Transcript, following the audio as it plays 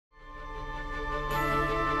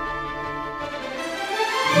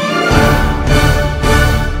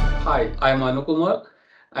I'm Kumar,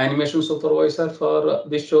 animation supervisor for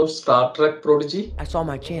the show Star Trek Prodigy. I saw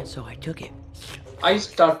my chance, so I took it. I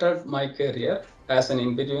started my career as an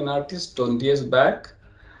Indian artist 20 years back,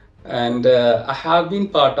 and I have been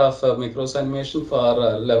part of Mikros Animation for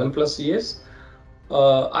 11 plus years.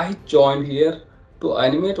 I joined here to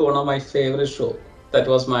animate one of my favorite show. That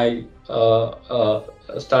was my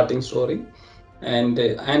starting story,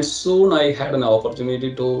 and soon I had an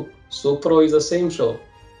opportunity to supervise the same show.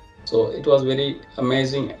 So it was very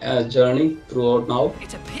amazing journey throughout now.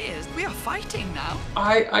 It appears we are fighting now.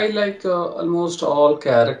 I like almost all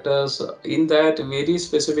characters. In that, very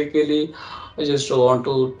specifically, I just want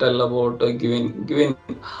to tell about Gwyn,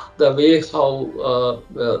 the way how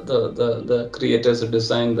the creators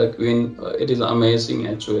designed the Gwyn. It is amazing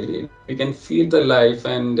actually. We can feel the life,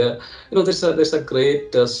 and there's a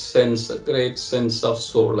great great sense of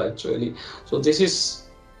soul actually. So this is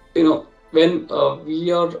when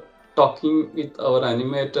we are talking with our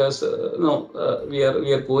animators, no we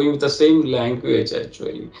are going with the same language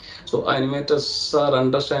actually. So animators are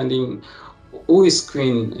understanding who is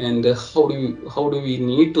queen, and how do we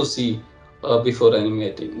need to see before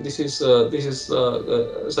animating. This is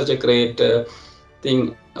such a great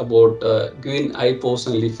thing about Gwyn I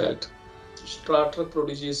personally felt. Star Trek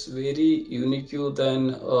Prodigy is very unique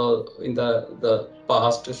than in the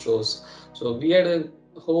past shows. So we had a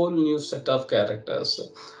whole new set of characters.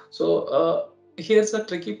 So here's the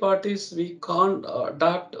tricky part: is we can't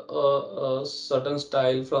adapt a certain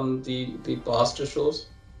style from the past shows.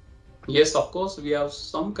 Yes, of course, we have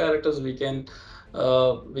some characters we can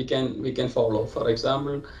follow. For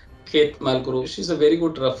example, Kate Mulgrew, she's a very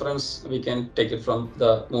good reference. We can take it from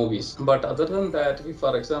the movies. But other than that, we,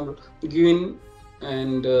 for example, Gwyn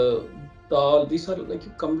and Dal, these are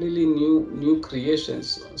like completely new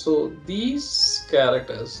creations. So these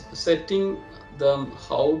characters, setting them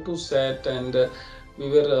how to set, and we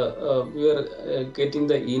were getting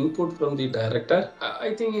the input from the director.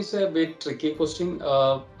 I think it's a bit tricky question.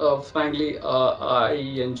 Frankly, I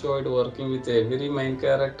enjoyed working with every main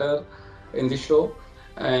character in the show,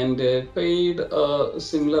 and paid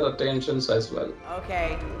similar attentions as well.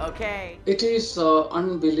 Okay. It is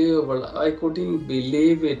unbelievable. I couldn't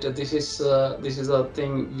believe it. This is a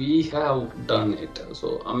thing we have done it.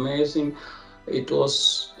 So amazing. It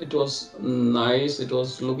was nice. It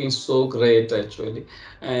was looking so great actually,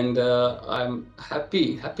 and I'm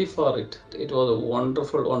happy for it. It was a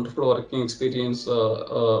wonderful working experience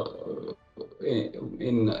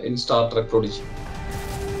in Star Trek Prodigy.